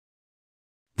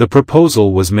The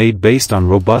proposal was made based on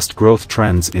robust growth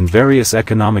trends in various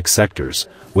economic sectors,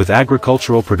 with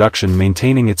agricultural production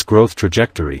maintaining its growth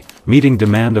trajectory, meeting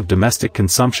demand of domestic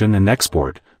consumption and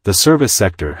export, the service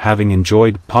sector having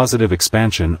enjoyed positive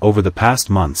expansion over the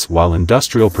past months while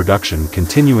industrial production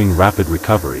continuing rapid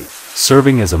recovery,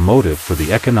 serving as a motive for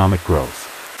the economic growth.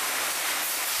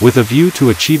 With a view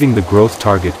to achieving the growth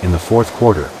target in the fourth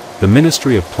quarter, the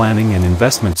Ministry of Planning and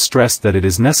Investment stressed that it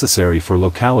is necessary for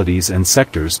localities and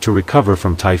sectors to recover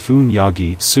from Typhoon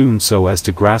Yagi soon so as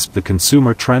to grasp the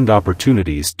consumer trend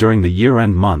opportunities during the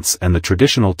year-end months and the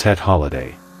traditional Tet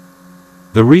holiday.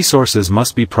 The resources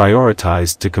must be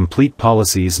prioritized to complete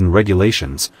policies and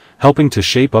regulations, helping to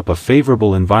shape up a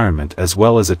favorable environment as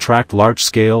well as attract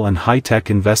large-scale and high-tech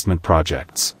investment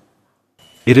projects.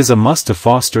 It is a must to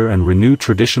foster and renew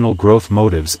traditional growth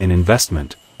motives in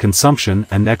investment, consumption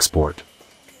and export.